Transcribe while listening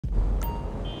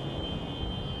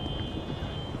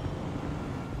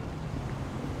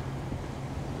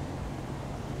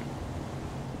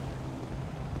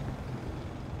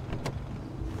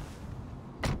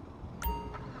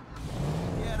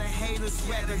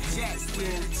jets,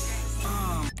 bitch.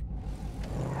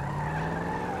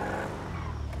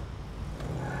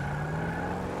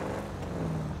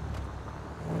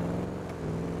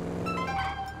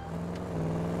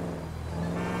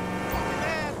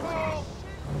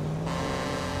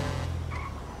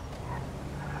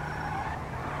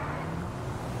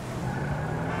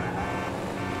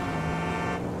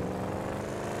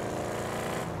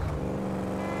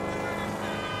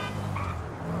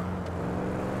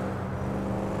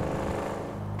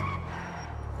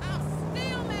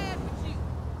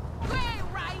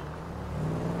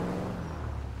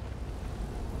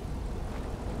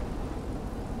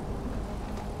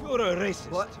 You're a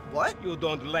racist. What? You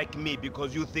don't like me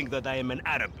because you think that I am an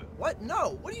Arab. What?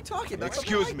 No. What are you talking about?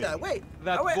 Excuse Something me. like that. Wait.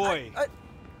 That Oh, wait, boy.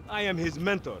 I am his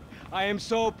mentor. I am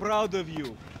so proud of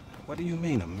you. What do you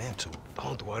mean, a mentor?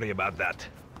 Don't worry about that.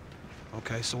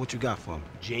 Okay, so what you got for me?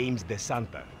 James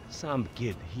DeSanta. Some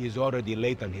kid. He is already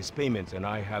late on his payments, and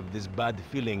I have this bad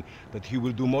feeling that he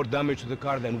will do more damage to the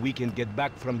car than we can get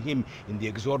back from him in the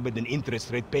exorbitant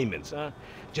interest rate payments, huh?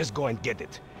 Just go and get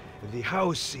it. The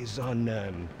house is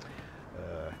on,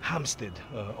 Hampstead,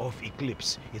 off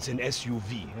Eclipse. It's an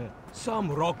SUV. Some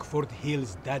Rockford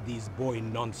Hills daddy's boy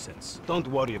nonsense. Don't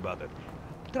worry about it.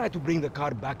 Try to bring the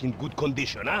car back in good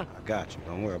condition, huh? I got you.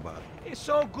 Don't worry about it. It's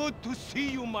so good to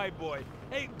see you, my boy.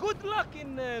 Hey, good luck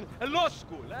in law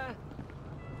school, huh?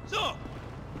 So,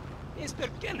 Mr.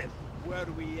 Kenneth, were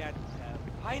we at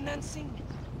financing?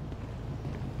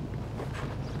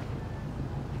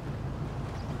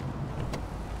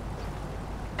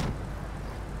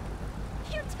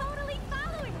 You're totally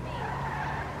following me!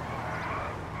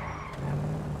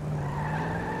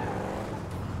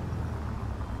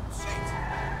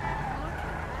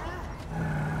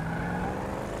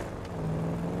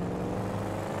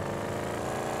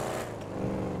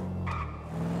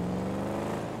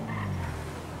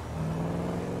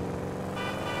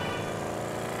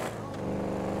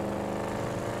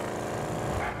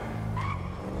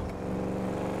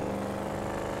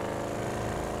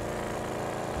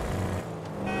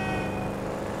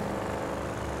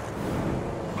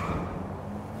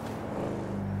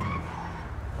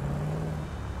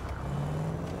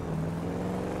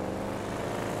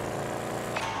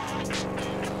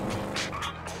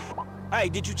 Hey,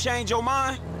 did you change your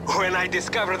mind? When I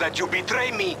discover that you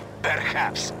betray me,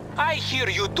 perhaps. I hear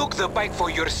you took the bike for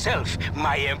yourself,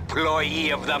 my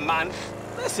employee of the month.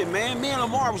 Listen, man, me and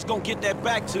Lamar was gonna get that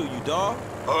back to you, dawg.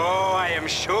 Oh, I am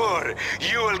sure.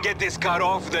 You will get this car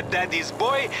off the daddy's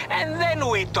boy, and then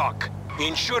we talk.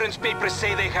 Insurance papers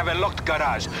say they have a locked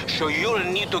garage, so you'll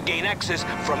need to gain access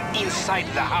from inside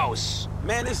the house.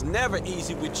 Man, it's never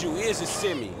easy with you, is it,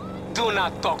 Simi? Do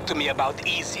not talk to me about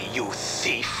easy, you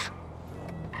thief.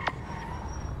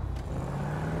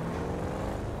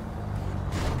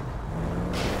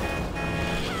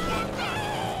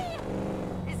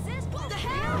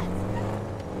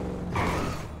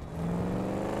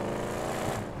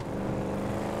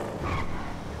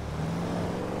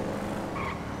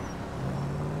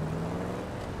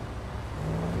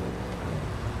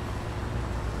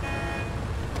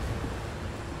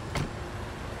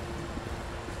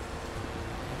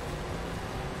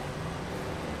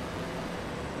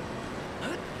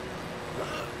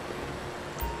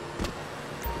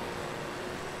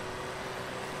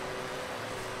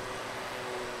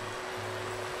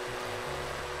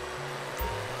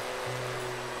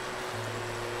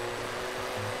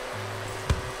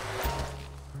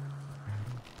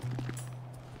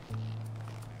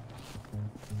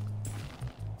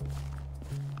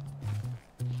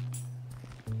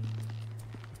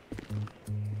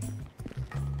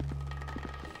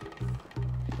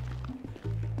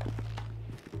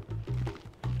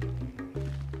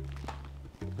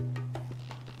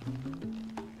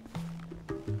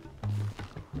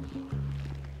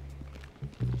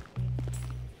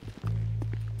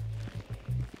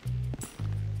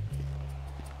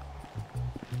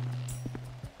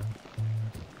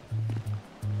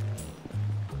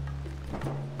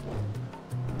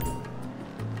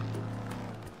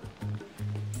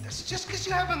 It's just because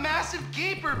you have a massive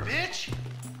gaper, bitch!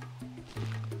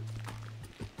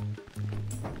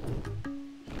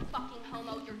 You fucking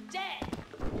homo, you're dead!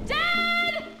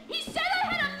 Dead! He said I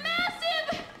had a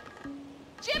massive...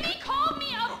 Jimmy called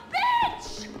me a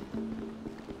bitch!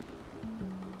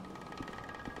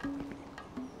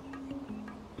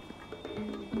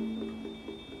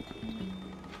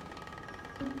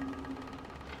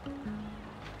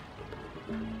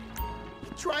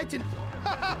 Tried to...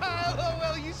 Oh,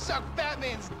 well, you suck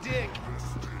Batman's dick!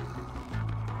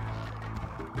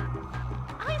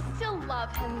 I still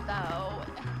love him, though.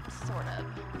 Sort of.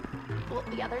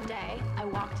 Well, the other day, I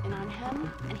walked in on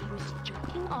him, and he was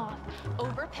jerking off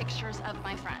over pictures of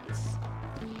my friends.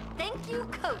 Thank you,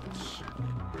 Coach.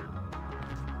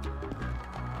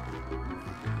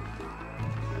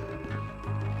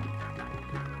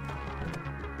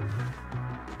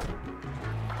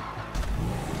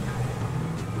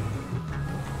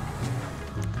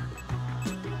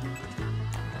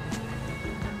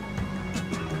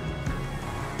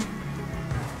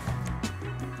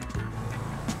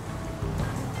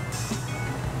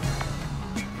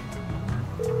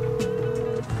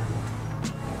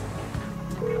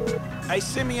 Hey,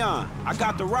 Simeon, I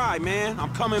got the ride, man.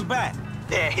 I'm coming back.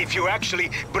 If you actually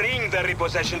bring the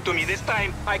repossession to me this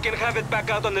time, I can have it back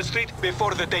out on the street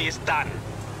before the day is done.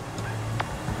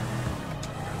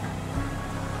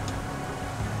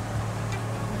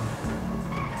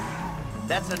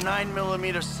 That's a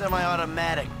 9mm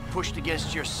semi-automatic pushed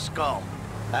against your skull.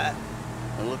 Now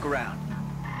look around.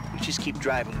 You just keep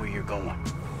driving where you're going.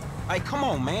 Hey, come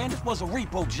on, man. This was a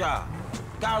repo job.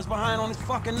 Guy was behind on his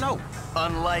fucking note.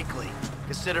 Unlikely,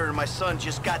 considering my son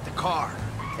just got the car.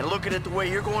 And looking at the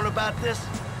way you're going about this,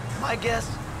 my guess,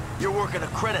 you're working a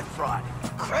credit fraud.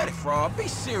 Credit fraud? Be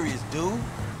serious, dude.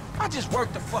 I just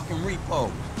worked the fucking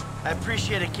repos. I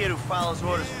appreciate a kid who follows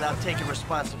orders without taking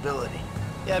responsibility.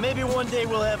 Yeah, maybe one day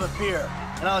we'll have a beer,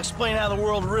 and I'll explain how the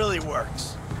world really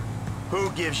works. Who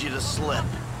gives you the slip?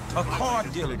 A car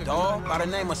dealer, dawg, by the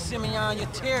name of Simeon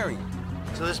Yeteri.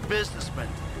 So this businessman,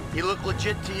 he look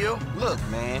legit to you? Look,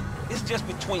 man, it's just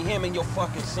between him and your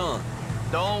fucking son.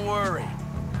 Don't worry.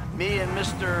 Me and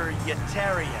Mr.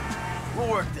 Yetarian, we'll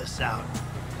work this out.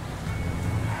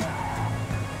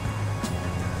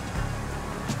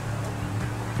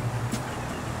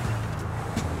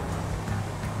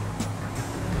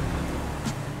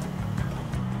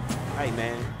 Hey,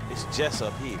 man, it's Jess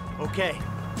up here. Okay,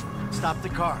 stop the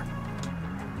car.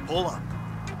 Pull up.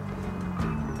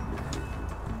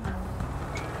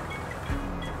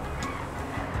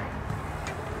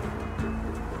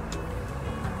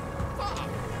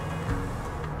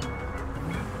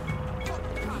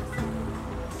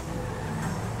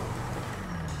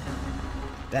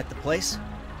 That the place?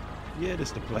 Yeah,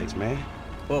 this the place, man.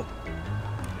 Whoa.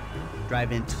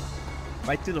 Drive into it.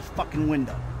 Right through the fucking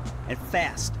window. And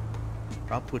fast.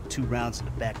 Or I'll put 2 rounds in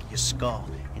the back of your skull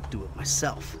and do it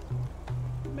myself.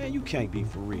 Man, you can't be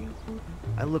for real.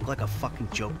 I look like a fucking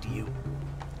joke to you.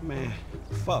 Man,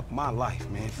 fuck my life,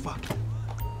 man. Fuck it.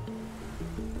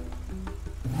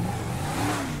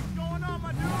 What's going on,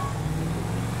 my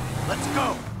dude? Let's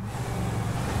go.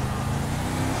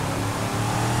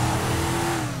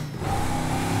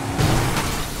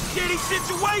 Shitty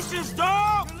situations,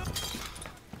 dawg!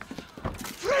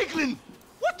 Franklin!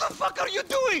 What the fuck are you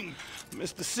doing?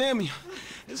 Mr. Simeon,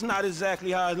 it's not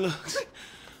exactly how it looks.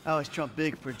 I always trump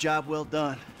big for a job well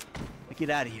done. Now get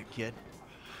out of here, kid.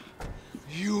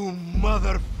 You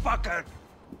motherfucker!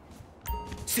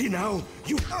 See now,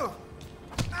 you...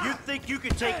 You think you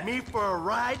can take me for a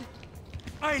ride?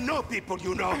 I know people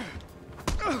you know.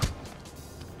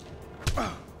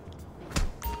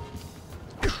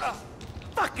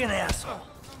 Fucking asshole.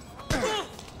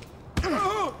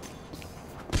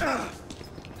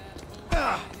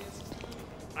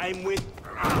 I'm with...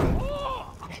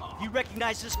 You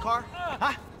recognize this car?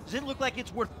 Huh? Does it look like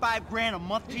it's worth $5 grand a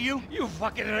month to you? You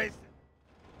fucking racist.